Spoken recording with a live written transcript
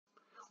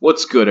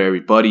What's good,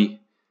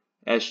 everybody?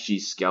 SG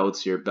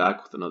Scouts here,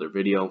 back with another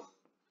video.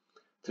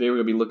 Today we're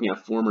going to be looking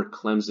at former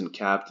Clemson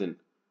captain,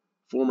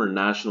 former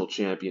national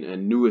champion,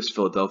 and newest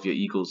Philadelphia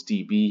Eagles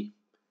DB,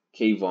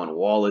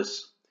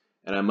 Wallace.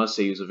 And I must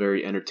say he was a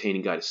very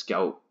entertaining guy to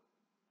scout,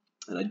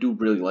 and I do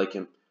really like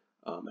him.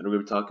 And we're going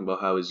to be talking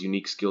about how his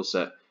unique skill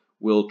set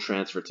will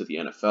transfer to the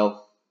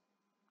NFL.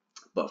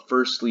 But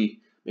firstly,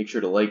 make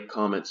sure to like,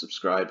 comment,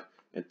 subscribe,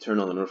 and turn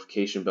on the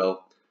notification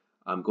bell.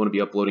 I'm going to be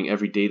uploading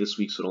every day this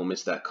week, so don't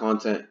miss that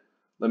content.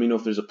 Let me know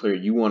if there's a player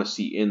you want to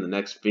see in the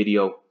next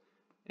video.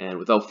 And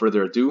without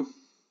further ado,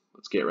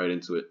 let's get right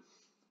into it.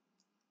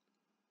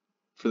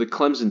 For the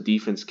Clemson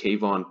defense,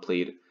 Kayvon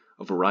played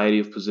a variety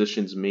of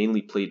positions,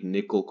 mainly played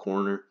nickel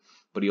corner,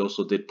 but he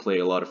also did play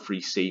a lot of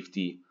free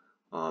safety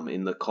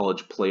in the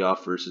college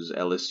playoff versus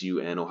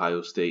LSU and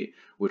Ohio State,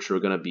 which we're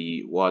going to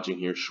be watching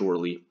here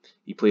shortly.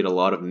 He played a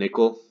lot of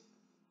nickel.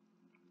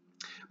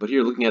 But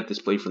here, looking at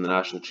this play from the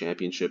national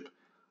championship,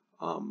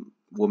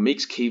 what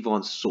makes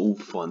Kayvon so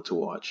fun to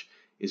watch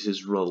is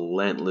his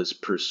relentless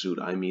pursuit.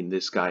 I mean,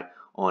 this guy,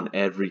 on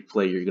every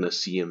play, you're going to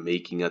see him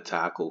making a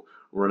tackle,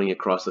 running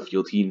across the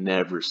field. He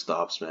never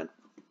stops, man.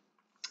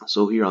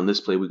 So here on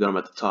this play, we got him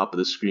at the top of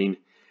the screen.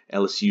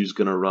 LSU's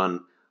going to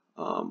run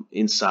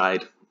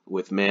inside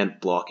with man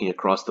blocking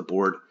across the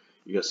board.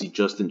 You're going to see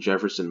Justin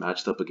Jefferson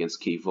matched up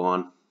against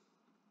Kayvon.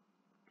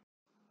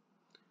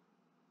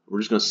 We're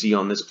just going to see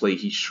on this play,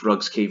 he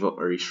shrugs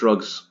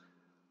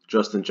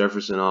Justin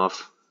Jefferson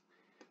off.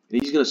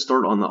 And he's going to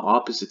start on the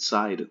opposite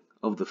side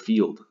of the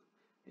field.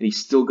 And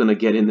he's still going to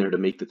get in there to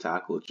make the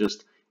tackle. It's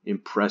just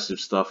impressive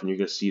stuff, and you're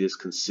going to see this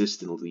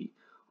consistently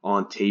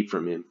on tape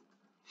from him.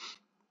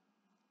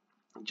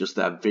 Just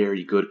that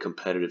very good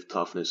competitive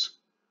toughness,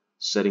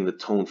 setting the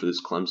tone for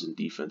this Clemson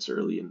defense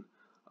early in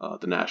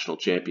the national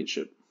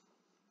championship.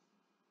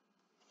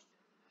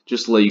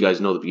 Just to let you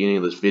guys know, the beginning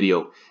of this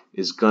video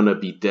is going to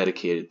be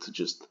dedicated to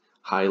just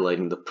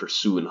highlighting the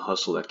pursuit and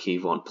hustle that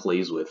Kayvon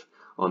plays with.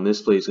 On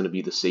this play is going to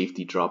be the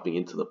safety dropping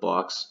into the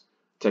box.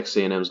 Texas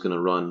A&M is going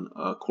to run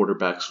a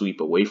quarterback sweep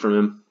away from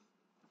him.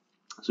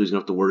 So he's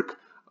going to have to work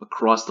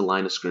across the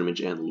line of scrimmage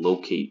and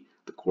locate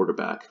the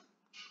quarterback.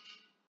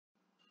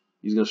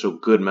 He's going to show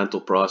good mental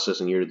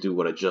processing here to do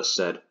what I just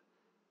said.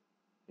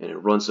 And in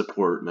run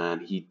support,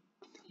 man, he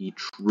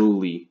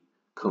truly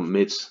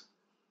commits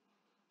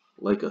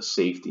like a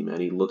safety, man.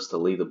 He looks to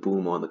lay the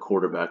boom on the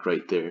quarterback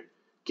right there.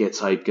 Gets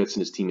hype, gets in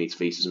his teammates'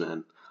 faces,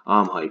 man.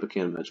 I'm hype. I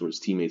can't imagine what his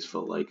teammates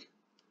felt like.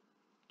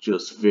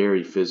 Just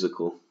very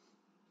physical.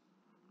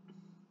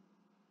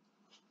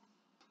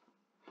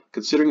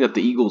 Considering that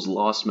the Eagles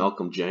lost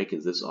Malcolm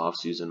Jenkins this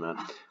offseason, man,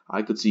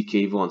 I could see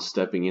Kayvon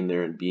stepping in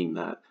there and being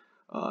that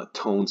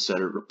tone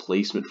setter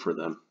replacement for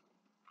them.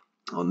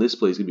 On this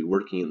play, he's going to be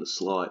working in the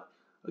slot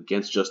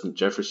against Justin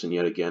Jefferson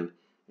yet again,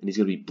 and he's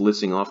going to be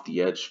blitzing off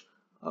the edge.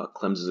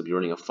 Clemson's going to be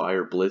running a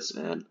fire blitz,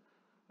 and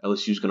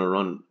LSU's going to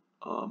run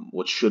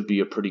what should be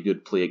a pretty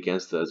good play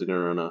against that. They're going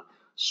to run a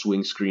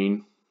swing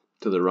screen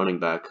to the running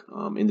back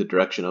in the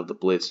direction of the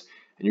blitz,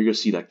 and you're going to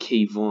see that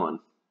Kayvon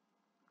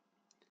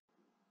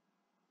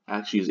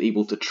actually is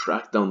able to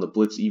track down the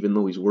blitz even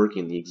though he's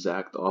working in the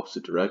exact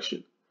opposite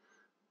direction.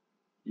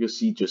 You're going to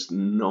see just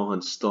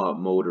non-stop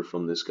motor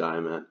from this guy,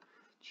 man.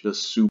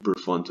 Just super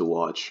fun to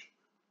watch.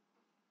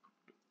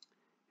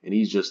 And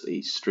he's just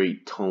a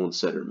straight tone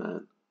setter,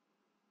 man.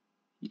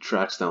 He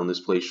tracks down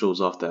this play,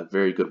 shows off that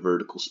very good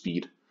vertical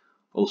speed.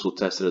 Also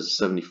tested as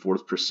a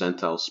 74th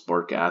percentile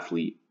spark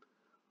athlete,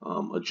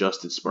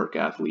 adjusted spark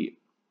athlete.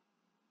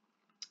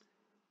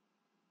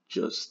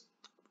 Just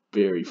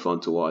very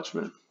fun to watch,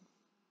 man.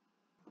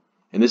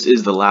 And this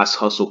is the last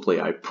hustle play,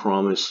 I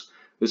promise.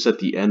 This is at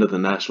the end of the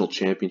national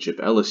championship.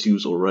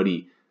 LSU's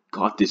already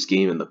got this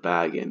game in the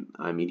bag, and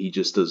I mean, he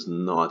just does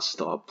not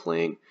stop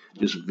playing.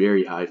 Just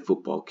very high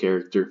football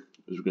character.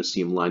 We're going to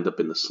see him lined up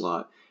in the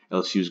slot.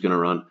 LSU's going to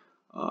run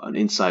an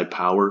inside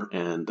power,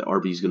 and the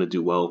RB is going to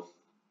do well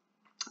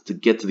to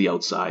get to the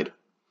outside.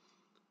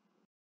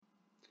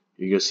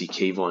 You're going to see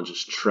Kayvon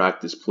just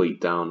track this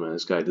plate down, man.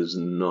 This guy does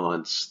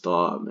not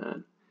stop,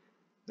 man.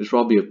 There's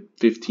probably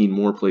 15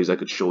 more plays I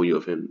could show you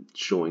of him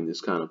showing this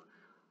kind of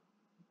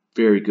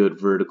very good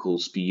vertical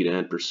speed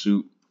and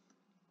pursuit.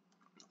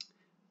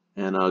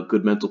 And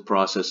good mental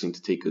processing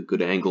to take a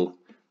good angle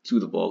to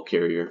the ball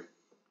carrier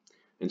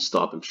and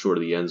stop him short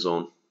of the end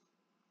zone.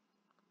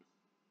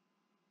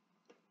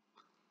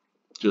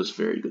 Just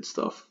very good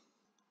stuff.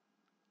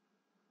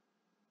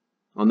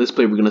 On this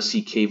play, we're going to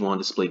see Kayvon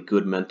display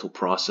good mental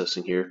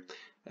processing here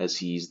as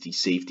he's the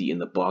safety in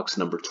the box,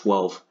 number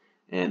 12.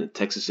 And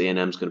Texas A&M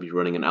is going to be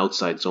running an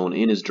outside zone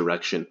in his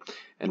direction.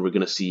 And we're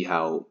going to see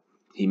how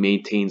he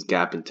maintains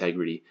gap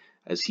integrity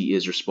as he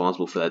is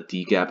responsible for that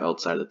D gap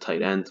outside of the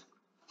tight end.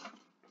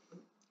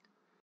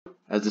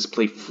 As this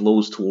play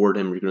flows toward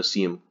him, you're going to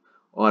see him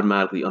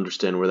automatically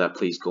understand where that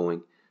play is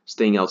going,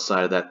 staying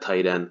outside of that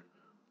tight end,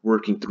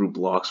 working through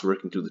blocks,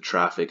 working through the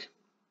traffic,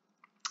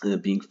 and then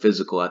being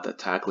physical at that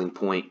tackling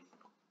point.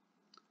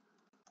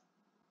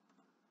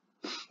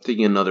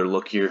 Taking another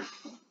look here.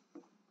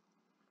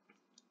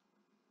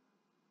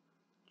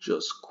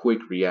 Just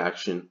quick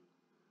reaction.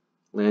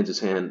 Lands his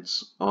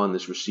hands on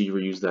this receiver,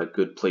 use that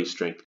good play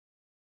strength.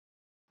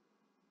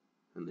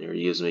 And there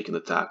he is making the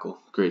tackle.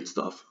 Great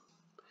stuff.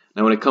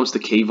 Now when it comes to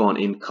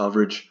Kayvon in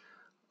coverage,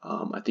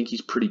 I think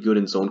he's pretty good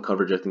in zone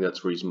coverage. I think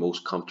that's where he's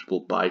most comfortable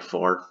by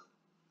far.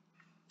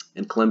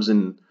 And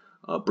Clemson,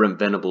 Brent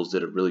Venables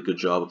did a really good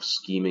job of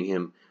scheming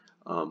him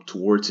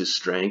towards his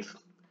strength,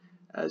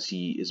 as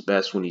he is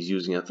best when he's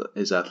using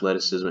his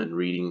athleticism and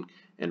reading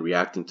and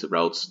reacting to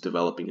routes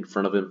developing in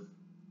front of him.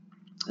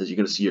 As you're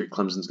going to see here,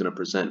 Clemson's going to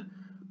present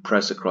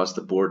press across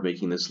the board,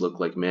 making this look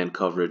like man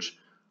coverage,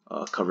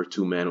 cover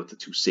 2 man with the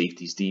 2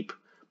 safeties deep.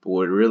 But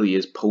what it really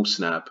is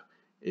post-snap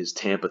is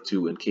Tampa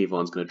 2, and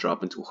Kayvon's going to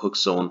drop into a hook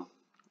zone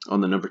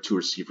on the number 2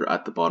 receiver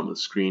at the bottom of the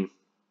screen.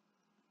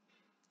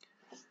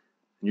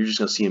 And you're just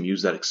going to see him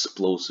use that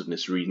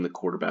explosiveness, reading the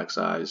quarterback's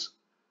eyes,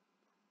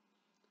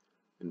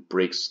 and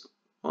breaks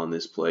on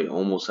this play.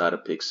 Almost had a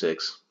pick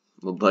 6.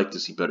 I'd like to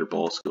see better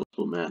ball skills,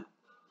 but man,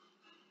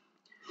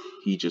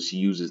 he just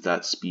uses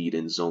that speed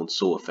in zone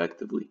so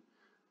effectively.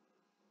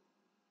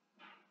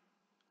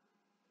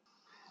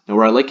 Now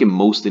where I like him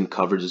most in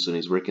coverage is when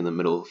he's working in the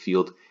middle of the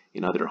field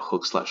in either a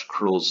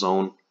hook/curl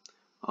zone.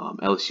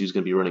 LSU is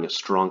going to be running a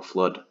strong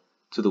flood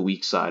to the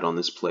weak side on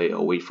this play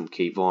away from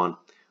Kayvon,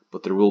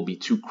 but there will be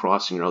 2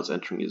 crossing routes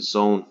entering his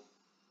zone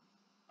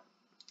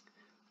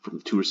from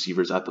the 2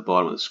 receivers at the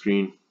bottom of the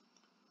screen.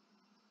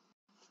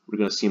 We're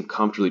going to see him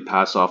comfortably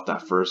pass off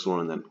that first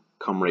one and then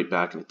come right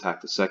back and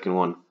attack the second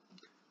one.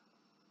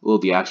 Although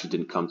the action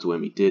didn't come to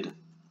him, he did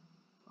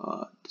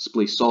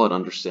display solid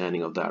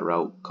understanding of that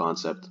route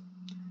concept,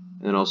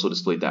 and then also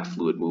displayed that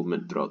fluid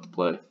movement throughout the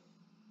play.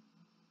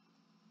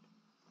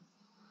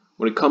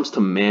 When it comes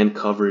to man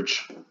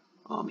coverage,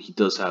 he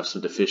does have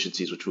some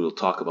deficiencies, which we'll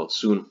talk about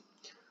soon.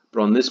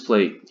 But on this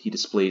play, he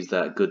displays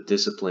that good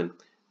discipline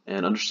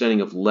and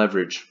understanding of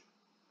leverage,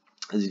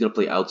 as he's going to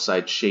play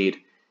outside shade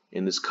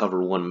in this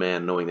cover 1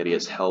 man, knowing that he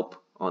has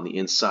help on the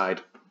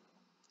inside.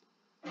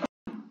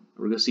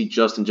 We're going to see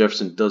Justin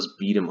Jefferson does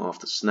beat him off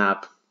the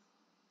snap,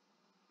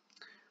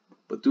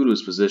 but due to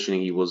his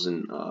positioning, he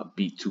wasn't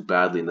beat too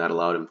badly, and that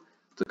allowed him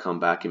to come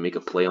back and make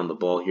a play on the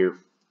ball here,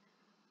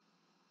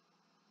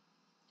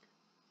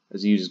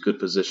 as he uses good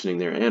positioning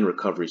there and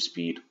recovery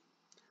speed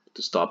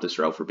to stop this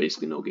route for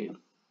basically no gain.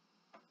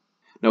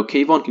 Now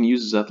Kayvon can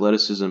use his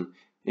athleticism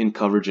in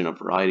coverage in a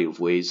variety of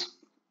ways,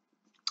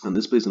 and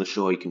this play is going to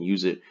show how he can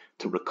use it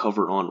to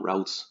recover on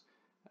routes,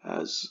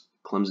 as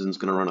Clemson's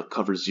going to run a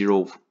cover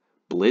 0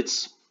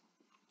 blitz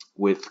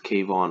with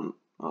Kayvon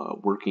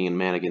working in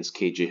man against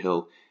KJ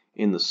Hill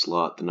in the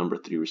slot, the number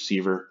 3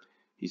 receiver.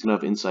 He's going to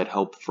have inside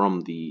help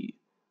from the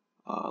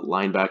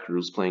linebacker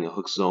who's playing a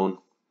hook zone,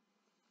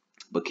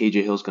 but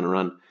KJ Hill's going to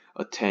run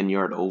a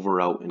 10-yard over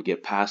route and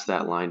get past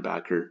that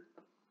linebacker.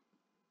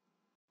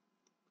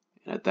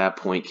 And at that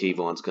point,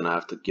 Kayvon's going to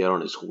have to get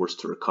on his horse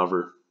to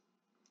recover.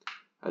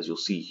 As you'll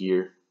see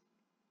here,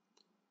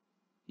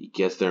 he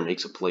gets there,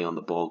 makes a play on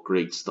the ball.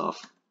 Great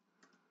stuff.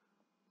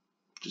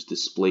 Just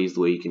displays the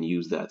way he can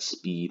use that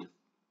speed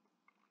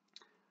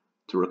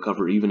to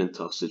recover even in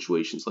tough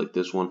situations like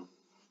this one.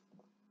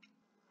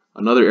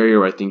 Another area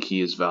where I think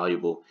he is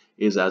valuable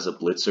is as a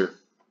blitzer.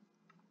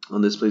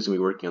 On this play, he's going to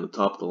be working on the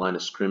top of the line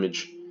of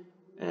scrimmage,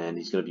 and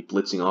he's going to be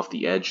blitzing off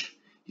the edge.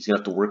 He's going to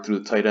have to work through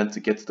the tight end to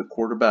get to the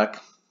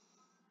quarterback.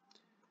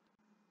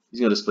 He's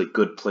going to display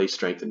good play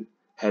strength and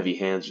heavy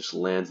hands, just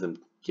lands them,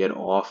 get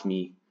off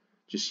me,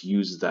 just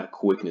uses that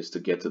quickness to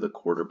get to the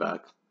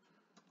quarterback.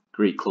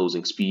 Great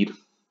closing speed. And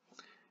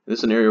this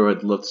is an area where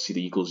I'd love to see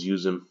the Eagles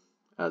use him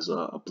as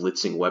a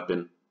blitzing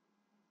weapon.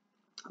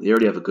 They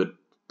already have a good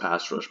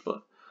pass rush,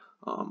 but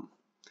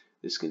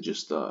this can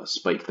just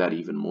spike that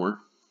even more.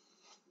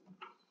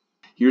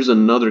 Here's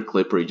another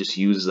clip where he just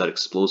uses that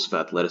explosive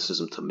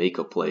athleticism to make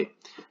a play,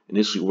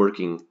 initially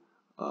working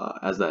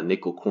as that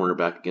nickel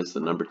cornerback against the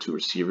number 2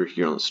 receiver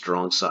here on the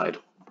strong side.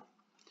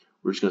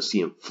 We're just going to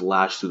see him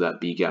flash through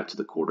that B gap to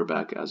the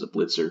quarterback as a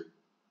blitzer.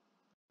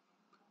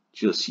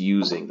 Just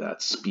using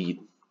that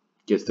speed.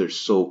 Gets there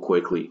so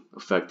quickly,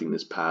 affecting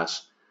this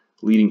pass,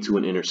 leading to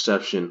an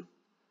interception.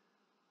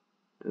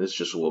 And that's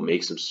just what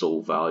makes him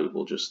so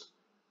valuable. Just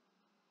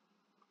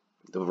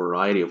the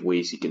variety of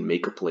ways he can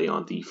make a play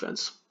on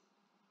defense.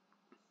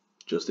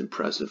 Just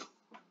impressive.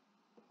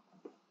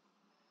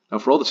 Now,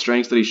 for all the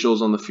strengths that he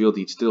shows on the field,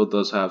 he still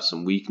does have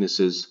some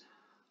weaknesses,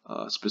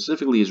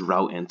 specifically his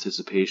route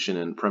anticipation,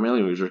 and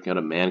primarily when he's working out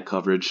of man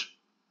coverage.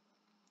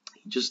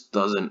 He just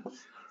doesn't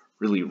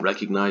really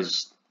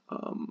recognize,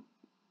 or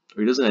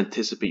he doesn't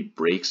anticipate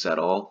breaks at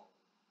all.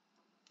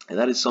 And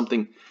that is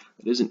something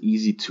that isn't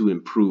easy to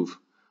improve.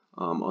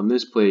 On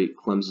this play,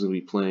 Clemson's going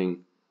to be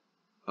playing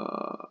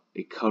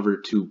a cover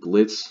 2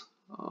 blitz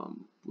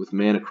with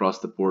man across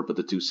the board, but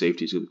the 2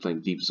 safeties will be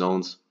playing deep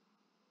zones.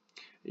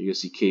 You're going to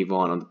see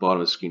Kayvon on the bottom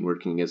of the screen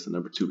working against the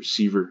number 2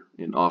 receiver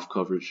in off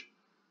coverage.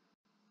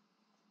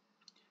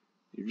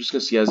 You're just going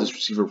to see as this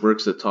receiver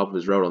works at the top of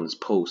his route on this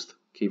post,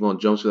 Kayvon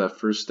jumps for that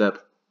first step,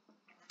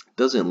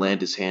 doesn't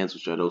land his hands,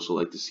 which I'd also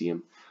like to see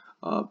him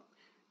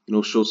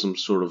show some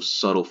sort of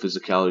subtle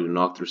physicality to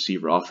knock the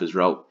receiver off his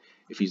route.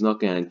 If he's not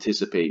going to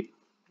anticipate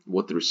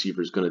what the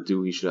receiver is going to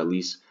do, he should at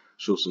least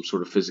show some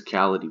sort of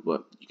physicality.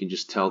 But you can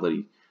just tell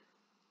that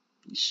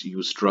he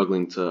was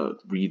struggling to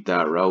read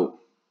that route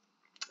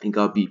and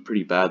got beat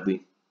pretty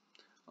badly.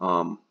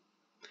 And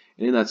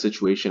in that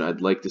situation,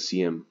 I'd like to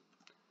see him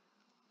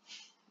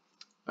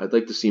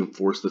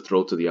force the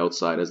throw to the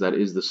outside, as that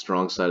is the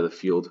strong side of the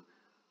field.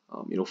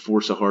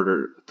 Force a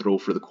harder throw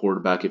for the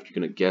quarterback if you're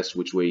going to guess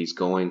which way he's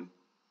going.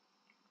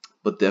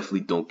 But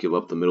definitely don't give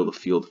up the middle of the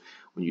field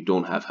when you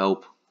don't have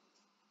help.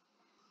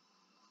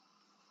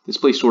 This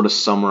play sort of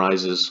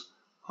summarizes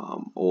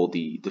all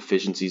the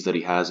deficiencies that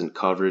he has in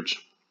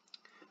coverage,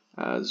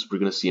 as we're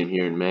going to see him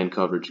here in man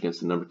coverage against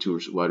the number 2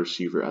 wide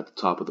receiver at the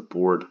top of the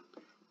board,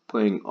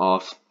 playing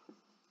off.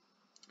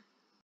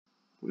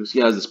 We'll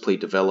see as this play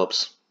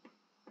develops.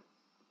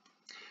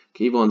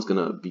 Kayvon's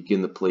going to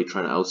begin the play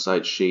trying to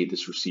outside shade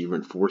this receiver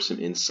and force him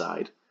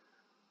inside.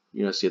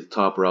 You're going to see at the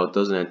top route,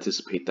 doesn't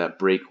anticipate that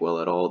break well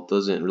at all,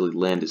 doesn't really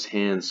land his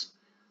hands,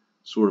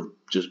 sort of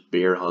just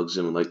bear hugs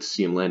him. I'd like to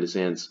see him land his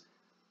hands,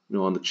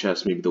 on the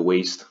chest, maybe the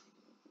waist.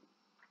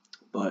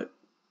 And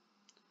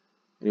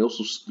he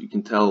also, you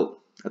can tell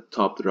at the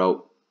top of the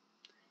route,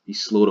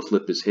 he's slow to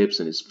flip his hips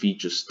and his feet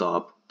just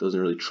stop. Doesn't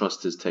really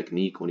trust his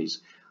technique when he's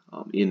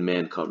in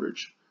man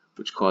coverage,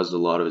 which causes a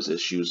lot of his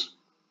issues.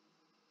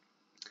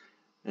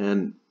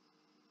 And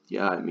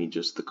yeah, I mean,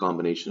 just the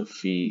combination of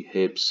feet,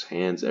 hips,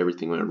 hands,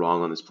 everything went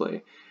wrong on this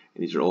play.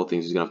 And these are all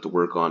things he's going to have to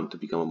work on to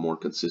become a more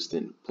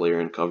consistent player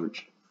in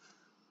coverage.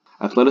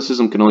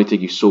 Athleticism can only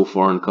take you so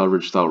far in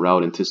coverage without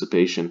route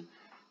anticipation.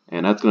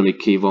 And that's going to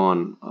make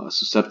Kayvon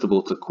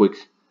susceptible to quick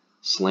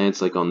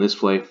slants like on this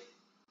play.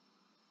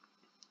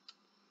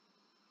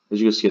 As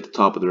you can see at the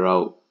top of the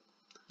route,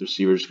 the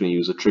receiver is going to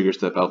use a trigger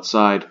step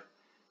outside.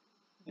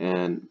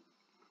 And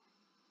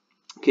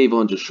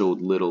Kayvon just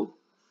showed little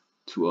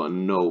to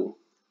no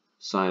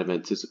sign of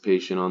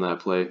anticipation on that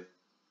play.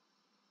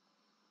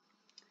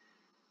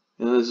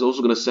 And this is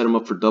also going to set him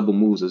up for double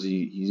moves, as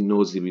he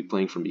knows he'll be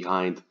playing from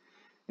behind.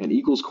 And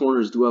Eagles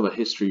corners do have a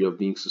history of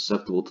being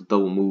susceptible to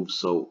double moves,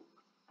 so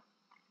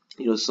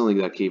it's something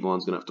that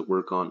Kayvon's going to have to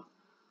work on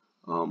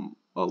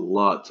a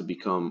lot to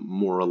become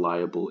more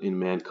reliable in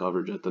man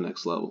coverage at the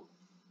next level.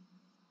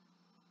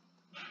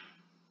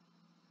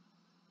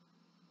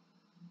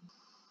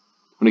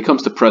 When it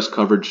comes to press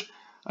coverage,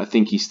 I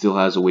think he still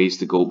has a ways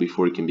to go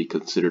before he can be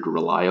considered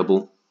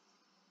reliable.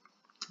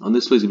 On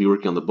this play, he's going to be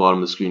working on the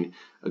bottom of the screen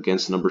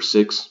against number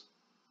 6.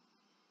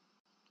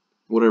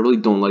 What I really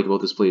don't like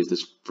about this play is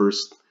this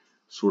first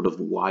sort of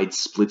wide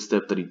split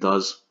step that he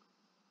does.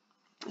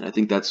 And I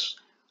think that's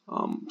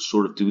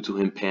sort of due to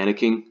him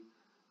panicking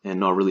and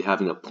not really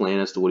having a plan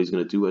as to what he's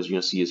going to do. As you're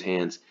going to see, his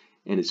hands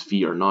and his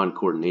feet are not in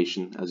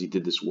coordination, as he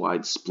did this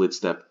wide split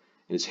step,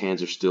 and his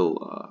hands are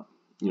still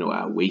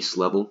at waist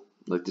level.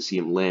 I'd like to see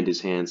him land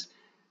his hands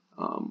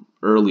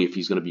early if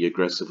he's going to be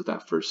aggressive with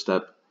that first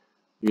step.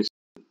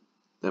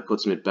 That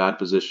puts him in bad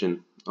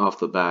position off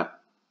the bat,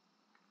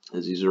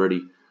 as he's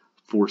already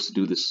forced to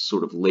do this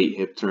sort of late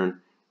hip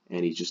turn,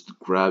 and he's just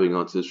grabbing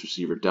onto this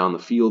receiver down the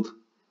field.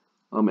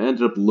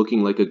 Ended up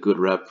looking like a good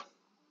rep,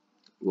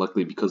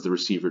 luckily because the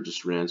receiver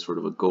just ran sort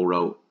of a go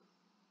route.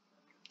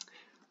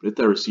 But if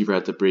that receiver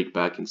had to break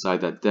back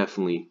inside, that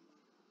definitely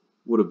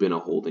would have been a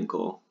holding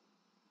call,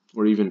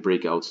 or even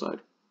break outside.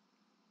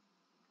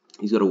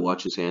 He's got to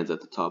watch his hands at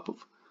the top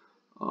of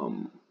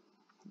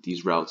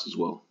these routes as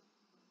well.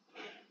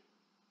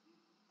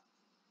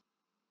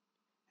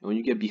 And when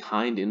you get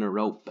behind in a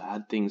route,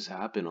 bad things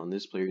happen. On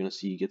this play, you're going to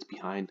see he gets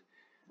behind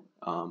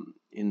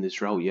in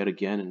this route yet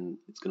again, and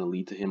it's going to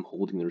lead to him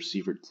holding the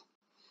receiver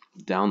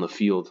down the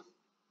field.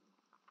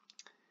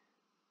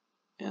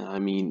 And I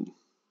mean,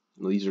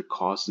 these are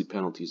costly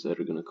penalties that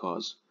are going to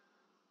cause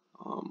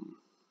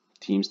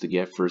teams to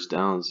get first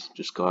downs.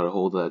 Just got to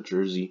hold that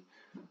jersey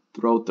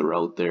throughout the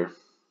route there.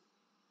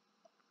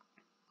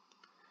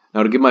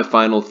 Now, to give my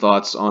final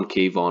thoughts on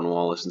Kayvon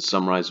Wallace and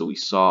summarize what we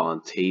saw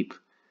on tape.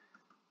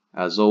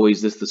 As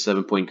always, this is the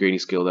 7-point grading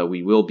scale that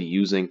we will be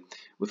using,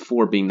 with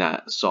 4 being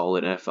that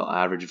solid NFL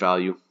average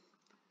value.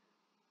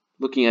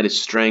 Looking at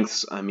his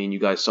strengths, I mean, you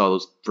guys saw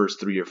those first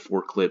 3 or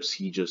 4 clips.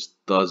 He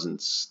just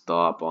doesn't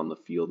stop on the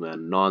field,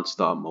 man.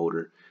 Non-stop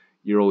motor.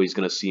 You're always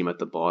going to see him at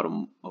the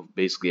bottom of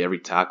basically every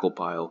tackle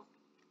pile.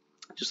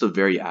 Just a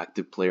very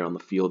active player on the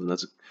field, and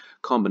that's a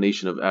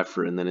combination of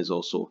effort and then is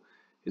also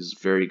his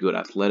very good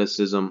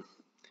athleticism.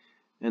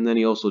 And then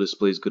he also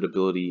displays good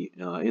ability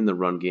in the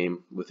run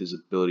game with his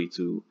ability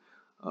to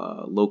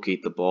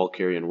locate the ball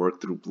carrier and work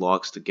through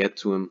blocks to get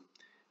to him.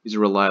 He's a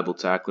reliable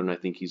tackler, and I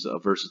think he's a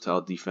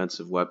versatile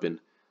defensive weapon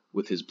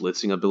with his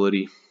blitzing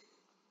ability.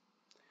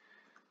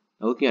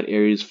 Now, looking at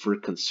areas for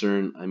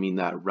concern, I mean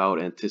that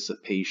route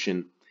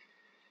anticipation.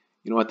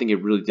 I think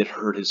it really did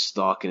hurt his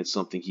stock, and it's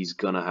something he's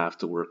going to have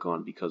to work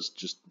on because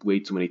just way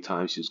too many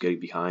times he was getting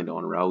behind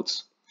on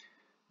routes.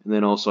 And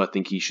then also I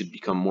think he should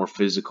become more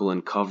physical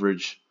in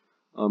coverage.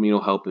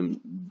 Help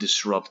him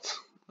disrupt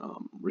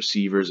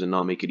receivers and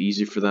not make it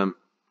easy for them.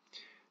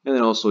 And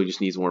then also he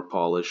just needs more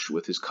polish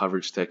with his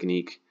coverage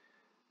technique.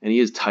 And he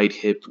is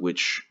tight-hipped,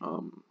 which,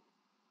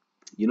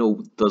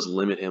 does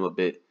limit him a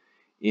bit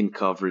in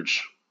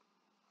coverage.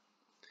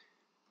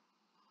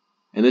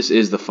 And this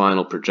is the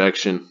final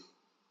projection.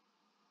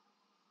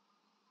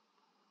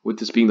 With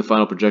this being the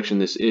final projection,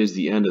 this is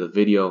the end of the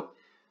video.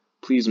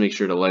 Please make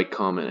sure to like,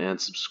 comment,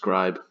 and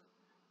subscribe.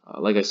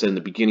 Like I said in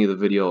the beginning of the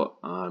video,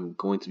 I'm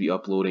going to be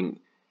uploading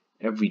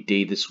every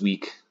day this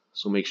week,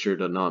 so make sure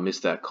to not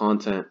miss that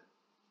content.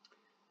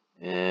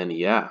 And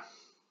yeah,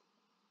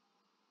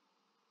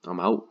 I'm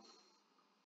out.